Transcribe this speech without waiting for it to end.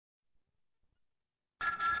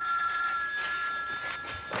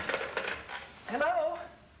Hello?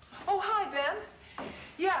 Oh, hi, Ben.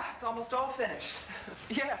 Yeah, it's almost all finished.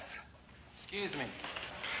 Yes. Excuse me.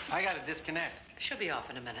 I gotta disconnect. She'll be off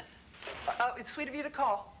in a minute. It's sweet of you to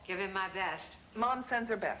call. Give him my best. Mom sends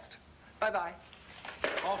her best. Bye-bye.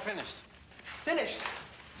 All finished. Finished.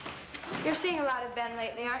 You're seeing a lot of Ben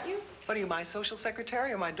lately, aren't you? What are you, my social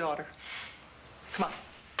secretary or my daughter? Come on.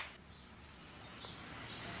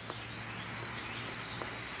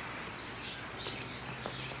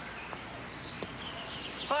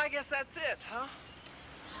 Well, I guess that's it, huh?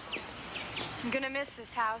 I'm gonna miss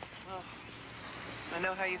this house. Oh, I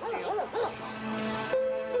know how you feel.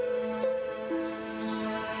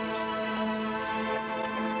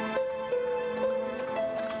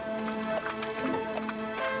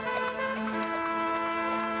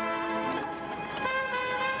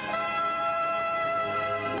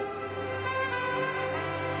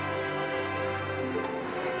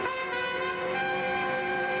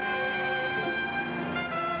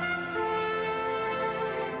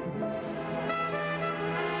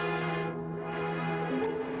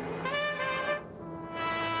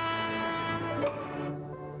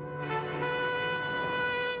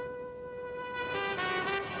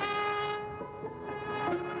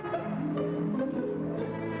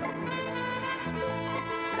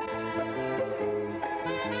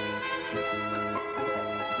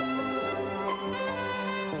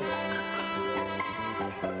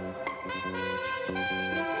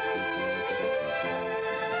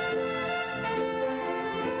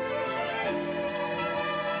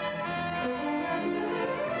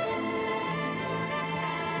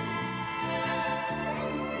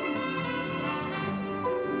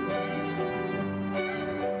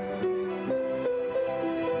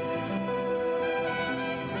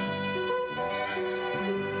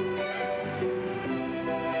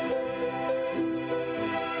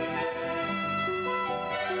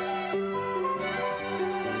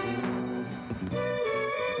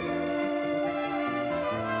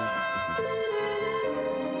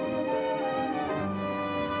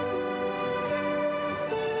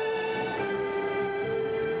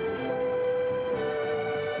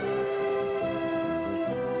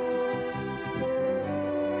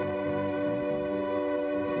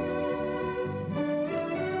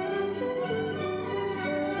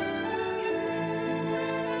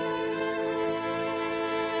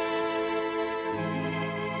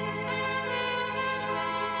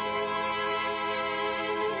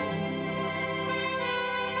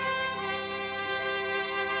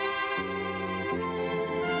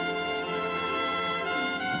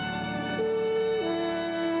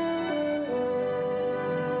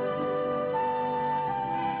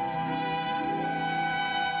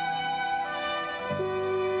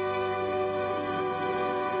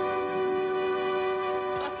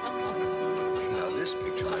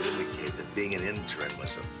 Being an intern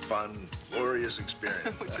was a fun, glorious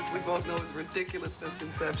experience. Which, as we both know, is a ridiculous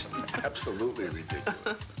misconception. Absolutely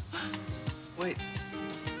ridiculous. Wait.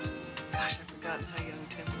 Gosh, I've forgotten how young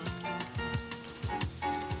Tim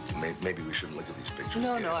looked. Maybe we shouldn't look at these pictures.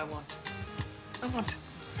 No, again. no, I want to. I want to.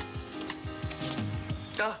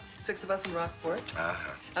 Ah, 6 of us in Rockport.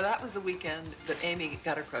 Uh-huh. Now, that was the weekend that Amy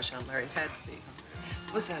got her crush on Larry. It had to be.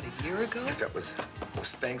 Was that a year ago? That was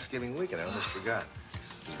Thanksgiving weekend. I almost forgot.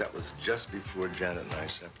 That was just before Janet and I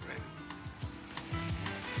separated.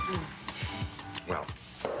 Well,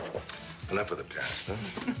 enough of the past, huh?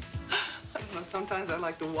 I don't know, sometimes I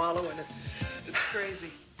like to wallow in it. It's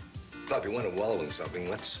crazy. Well, if you want to wallow in something,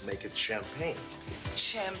 let's make it champagne.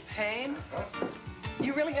 Champagne?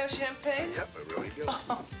 You really have champagne? Yep, I really do.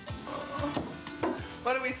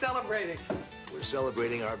 What are we celebrating? We're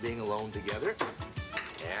celebrating our being alone together,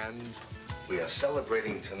 and we are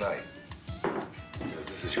celebrating tonight. Because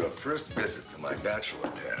this is your first visit to my bachelor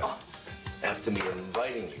pad. Oh. After me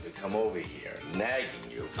inviting you to come over here,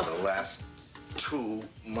 nagging you for the last 2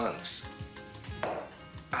 months.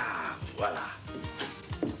 Ah, voila.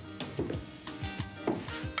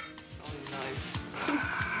 So nice.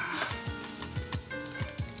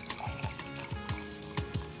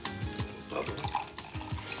 Bubble.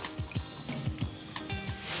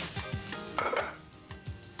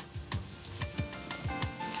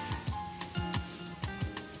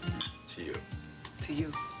 To you. To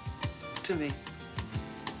you. To me.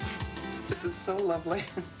 This is so lovely.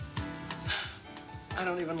 I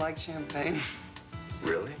don't even like champagne.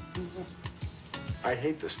 Really? Mm-hmm. I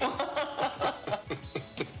hate this stuff.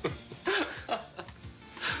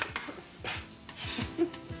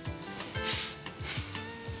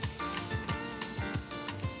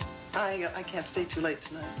 I can't stay too late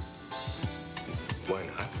tonight. Why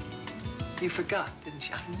not? You forgot, didn't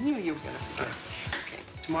you? I knew you were going to forget. Okay.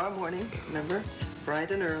 Tomorrow morning, remember?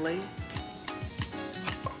 Bright and early.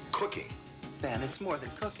 Cooking. Ben, it's more than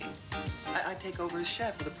cooking. I take over as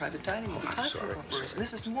chef of the private dining room. I'm sorry.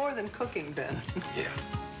 This is more than cooking, Ben. Yeah.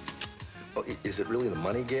 Well, is it really the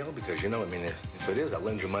money, Gail? Because, you know, I mean, if it is, I'll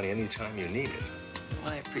lend you money anytime you need it.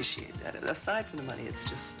 Well, I appreciate that. Aside from the money, it's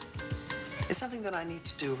something that I need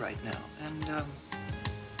to do right now. And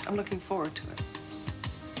I'm looking forward to it.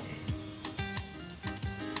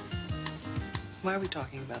 Why are we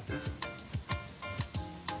talking about this?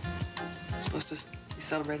 Supposed to be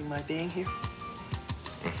celebrating my being here?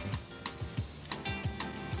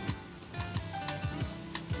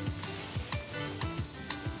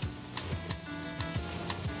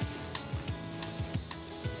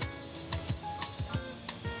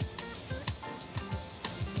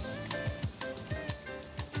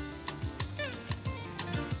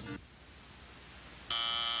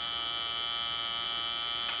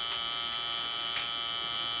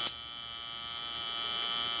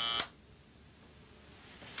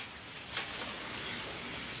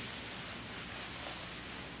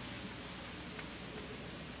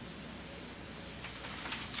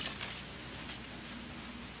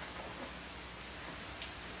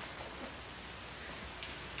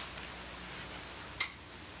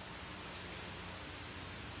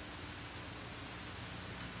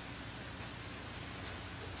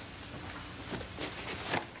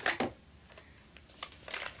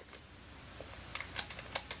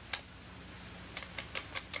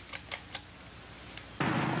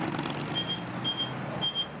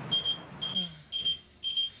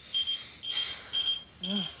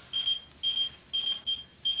 Mm-hmm.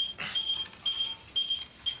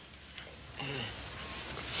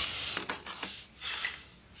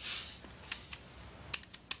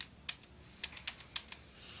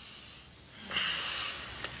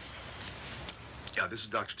 Yeah, this is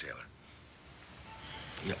Dr. Taylor.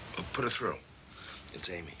 Yeah, put her through. It's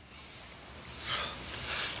Amy.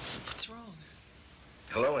 What's wrong?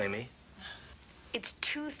 Hello, Amy. It's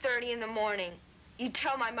 2:30 in the morning. You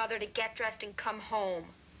tell my mother to get dressed and come home.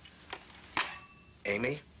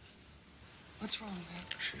 Amy? What's wrong, Ben?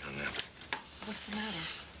 She hung up. What's the matter?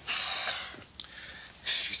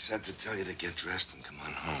 She said to tell you to get dressed and come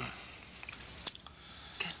on home.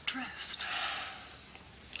 Get dressed?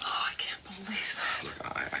 Oh, I can't believe that. Look,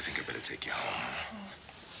 I think I better take you home. Oh.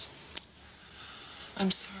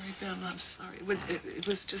 I'm sorry, Ben. I'm sorry. It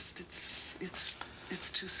was just, it's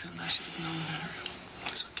too soon. I should have known better.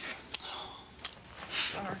 It's okay.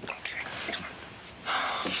 Sorry. Okay, come on.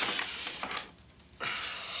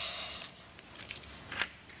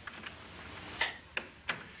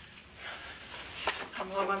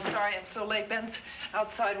 I'm sorry I'm so late. Ben's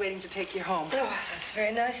outside waiting to take you home. Oh, that's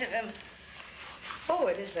very nice of him. Oh,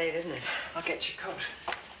 it is late, isn't it? I'll get your coat.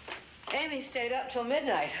 Amy stayed up till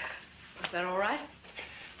midnight. Is that all right?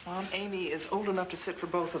 Mom, Amy is old enough to sit for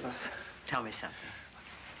both of us. Tell me something.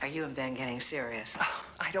 Are you and Ben getting serious? Oh,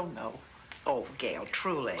 I don't know. Oh, Gail,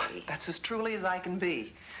 truly. That's as truly as I can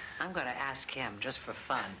be. I'm going to ask him just for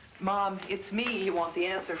fun. Mom, it's me you want the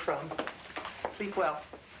answer from. Sleep well.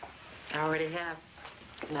 I already have.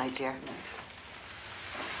 Good night, dear.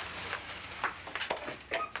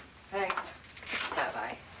 Thanks.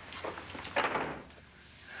 Bye-bye.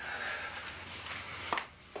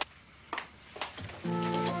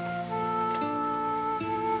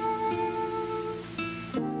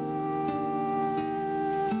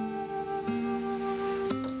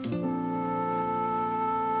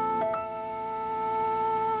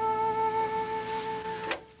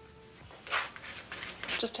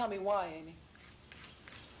 Just tell me why, Amy.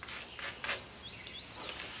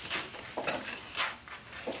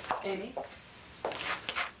 Amy?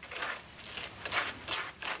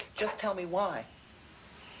 Just tell me why.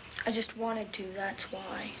 I just wanted to, that's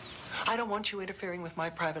why. I don't want you interfering with my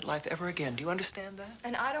private life ever again. Do you understand that?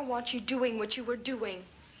 And I don't want you doing what you were doing.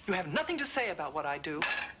 You have nothing to say about what I do.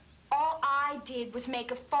 All I did was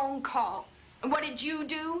make a phone call. And what did you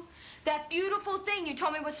do? That beautiful thing you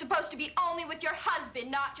told me was supposed to be only with your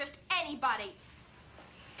husband, not just anybody.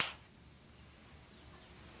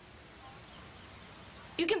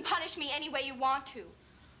 You can punish me any way you want to.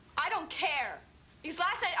 I don't care. Because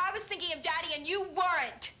last night I was thinking of Daddy and you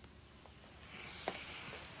weren't.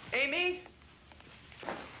 Amy?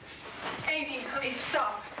 Amy, honey,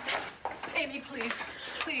 stop. Amy, please,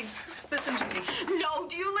 please, listen to me. No,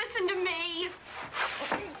 do you listen to me?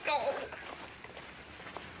 No.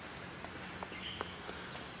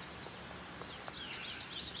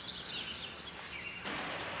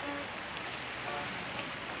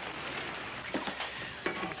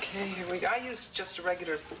 Okay, here we go. I use just a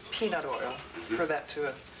regular peanut oil for that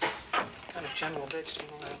to kind of general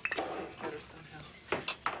vegetable oil. Tastes better somehow.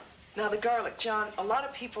 Now, the garlic, John, a lot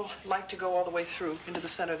of people like to go all the way through into the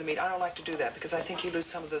center of the meat. I don't like to do that because I think you lose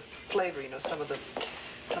some of the flavor, you know, some of the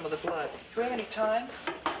blood. Do we have any time?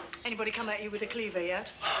 Anybody come at you with a cleaver yet?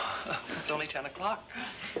 It's only 10 o'clock.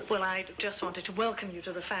 Well, I just wanted to welcome you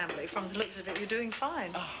to the family. From the looks of it, you're doing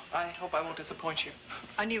fine. Oh, I hope I won't disappoint you.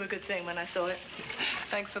 I knew a good thing when I saw it.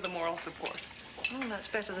 Thanks for the moral support. Oh, that's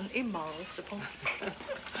better than immoral support. I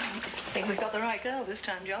think we've got the right girl this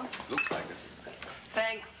time, John. Looks like it.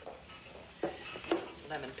 Thanks.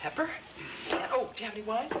 Lemon pepper. And, oh, do you have any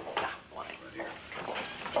wine? Yeah, wine. Right here.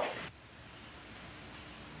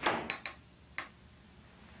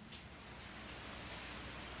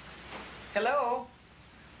 Hello?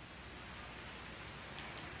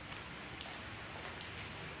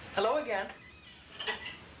 Hello again.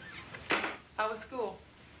 How was school?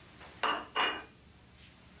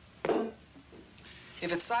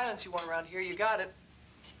 If it's silence you want around here, you got it.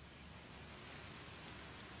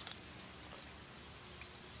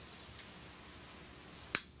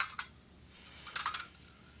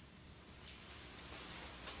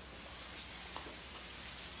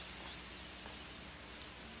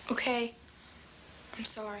 Okay. I'm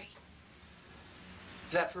sorry.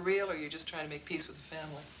 Is that for real, or are you just trying to make peace with the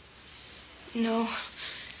family? No.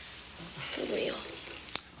 For real.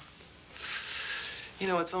 You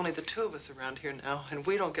know, it's only the two of us around here now, and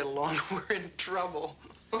we don't get along. We're in trouble.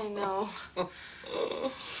 I know.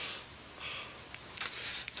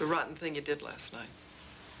 It's a rotten thing you did last night.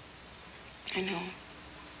 I know.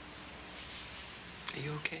 Are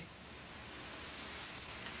you okay?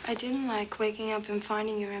 I didn't like waking up and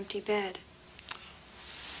finding your empty bed.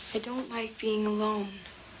 I don't like being alone.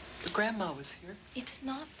 The grandma was here. It's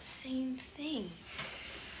not the same thing.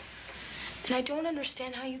 And I don't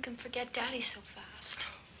understand how you can forget Daddy so fast.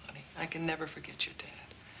 Honey, I can never forget your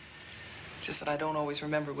dad. It's just that I don't always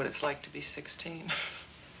remember what it's like to be 16.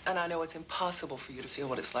 And I know it's impossible for you to feel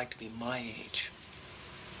what it's like to be my age.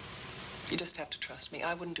 You just have to trust me.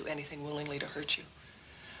 I wouldn't do anything willingly to hurt you.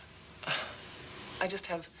 I just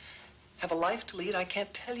have a life to lead. I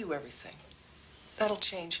can't tell you everything. That'll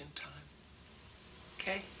change in time.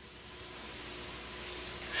 Okay?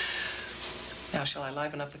 Now, shall I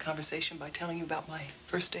liven up the conversation by telling you about my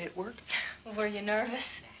first day at work? Were you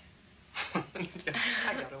nervous? I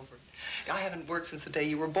got over it. I haven't worked since the day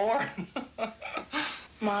you were born.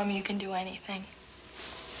 Mom, you can do anything.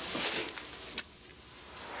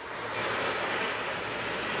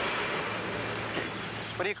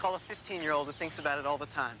 What do you call a 15-year-old who thinks about it all the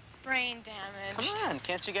time? Brain damage. Come on,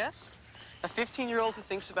 can't you guess? A 15-year-old who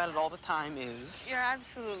thinks about it all the time is... You're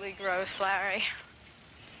absolutely gross, Larry.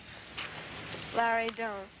 Larry,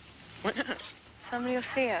 don't. Why not? Somebody will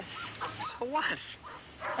see us. So what?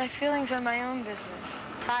 My feelings are my own business.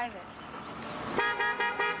 Private.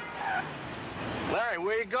 Larry,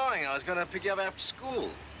 where are you going? I was going to pick you up after school.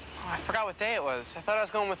 Oh, I forgot what day it was. I thought I was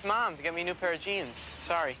going with Mom to get me a new pair of jeans.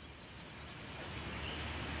 Sorry.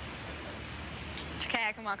 It's okay,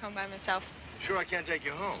 I can walk home by myself. Sure I can't take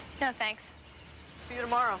you home? No, thanks. See you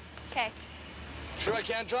tomorrow. Okay. Sure I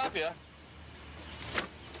can't drop you?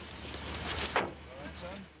 All right, son.